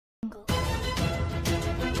This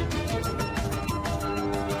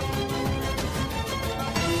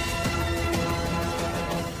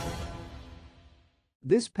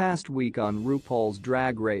past week on RuPaul's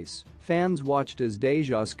Drag Race, fans watched as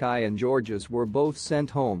Deja Skye and Georges were both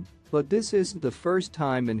sent home, but this isn't the first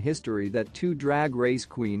time in history that two Drag Race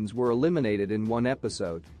queens were eliminated in one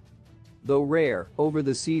episode. Though rare, over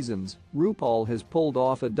the seasons, RuPaul has pulled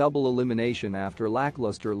off a double elimination after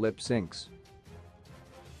lackluster lip syncs.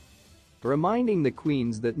 Reminding the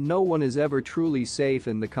queens that no one is ever truly safe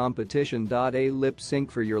in the competition. A lip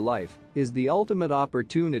sync for your life is the ultimate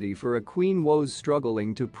opportunity for a queen woes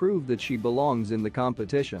struggling to prove that she belongs in the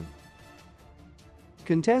competition.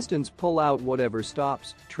 Contestants pull out whatever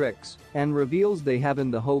stops, tricks, and reveals they have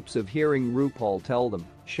in the hopes of hearing RuPaul tell them,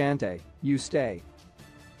 "Shantae, you stay."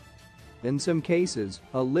 In some cases,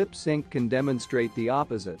 a lip sync can demonstrate the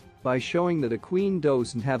opposite by showing that a queen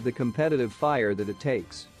doesn't have the competitive fire that it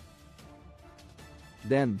takes.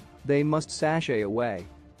 Then, they must sashay away.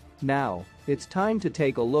 Now, it's time to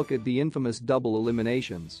take a look at the infamous double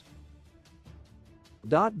eliminations.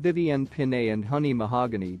 Vivienne Pinay and Honey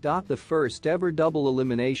Mahogany. The first ever double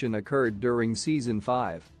elimination occurred during season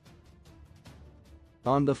 5.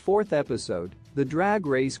 On the 4th episode, the Drag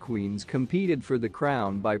Race queens competed for the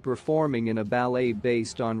crown by performing in a ballet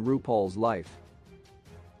based on RuPaul's life.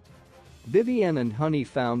 Vivienne and Honey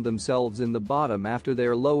found themselves in the bottom after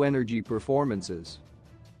their low-energy performances.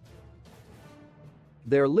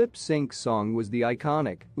 Their lip sync song was the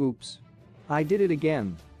iconic, "Oops, I Did It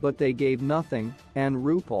Again," but they gave nothing, and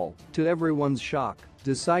RuPaul, to everyone's shock,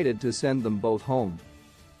 decided to send them both home.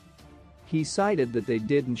 He cited that they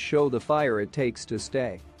didn't show the fire it takes to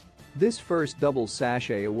stay. This first double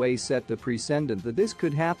sashay away set the precedent that this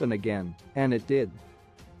could happen again, and it did.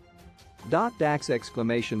 Dax!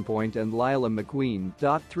 And Lila McQueen.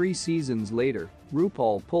 3 seasons later,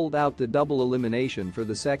 RuPaul pulled out the double elimination for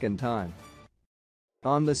the second time.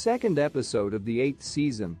 On the second episode of the 8th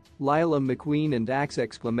season, Lila McQueen and Dax!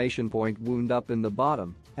 Wound up in the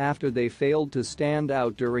bottom after they failed to stand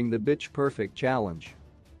out during the Bitch Perfect challenge.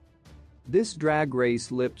 This Drag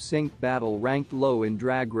Race lip sync battle ranked low in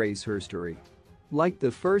Drag Race history. Like the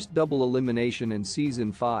first double elimination in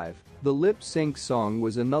season 5, the lip sync song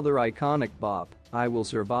was another iconic bop, "I Will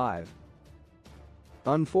Survive."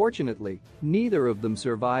 Unfortunately, neither of them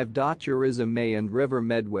survived. Charissa May and River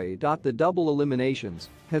Medway. The double eliminations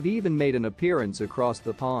have even made an appearance across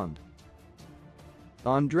the pond.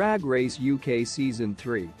 On Drag Race UK Season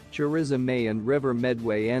 3, Charissa May and River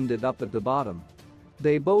Medway ended up at the bottom.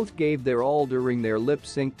 They both gave their all during their lip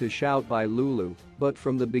sync to Shout by Lulu, but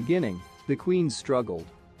from the beginning, the queens struggled.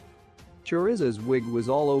 Charissa's wig was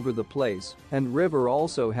all over the place, and River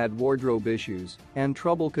also had wardrobe issues and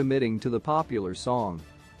trouble committing to the popular song.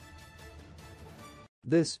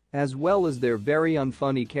 This, as well as their very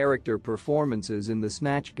unfunny character performances in the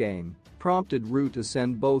Snatch Game, prompted Ru to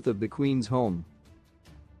send both of the queens home.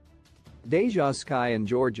 Deja Skye and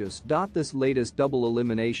Georges. This latest double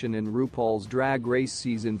elimination in RuPaul's Drag Race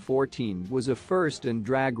Season 14 was a first in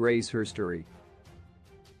Drag Race history.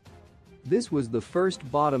 This was the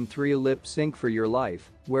first bottom 3 lip sync for your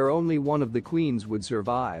life, where only one of the queens would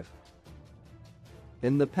survive.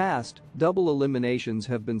 In the past, double eliminations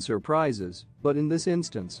have been surprises, but in this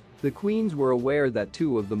instance, the queens were aware that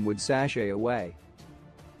 2 of them would sashay away.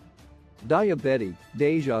 Betty,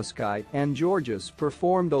 Deja Skye, and Georges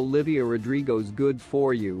performed Olivia Rodrigo's "Good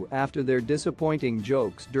For You" after their disappointing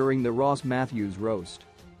jokes during the Ross Matthews roast.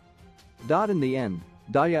 In the end,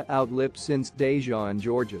 Daya out-lip-synced Deja and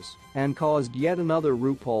Georges and caused yet another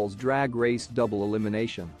RuPaul's Drag Race double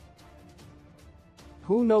elimination.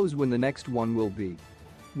 Who knows when the next one will be?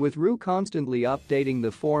 With Ru constantly updating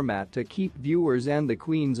the format to keep viewers and the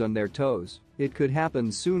queens on their toes, it could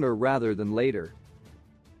happen sooner rather than later.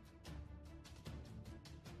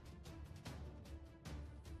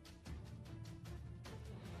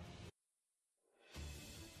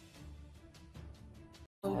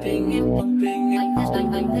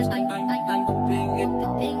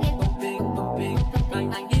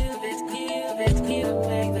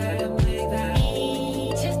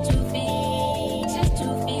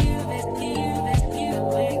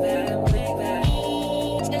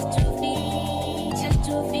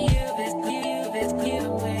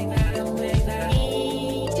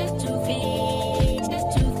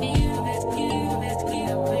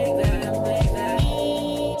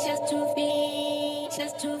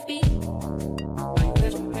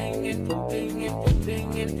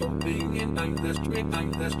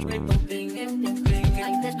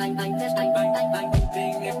 I'm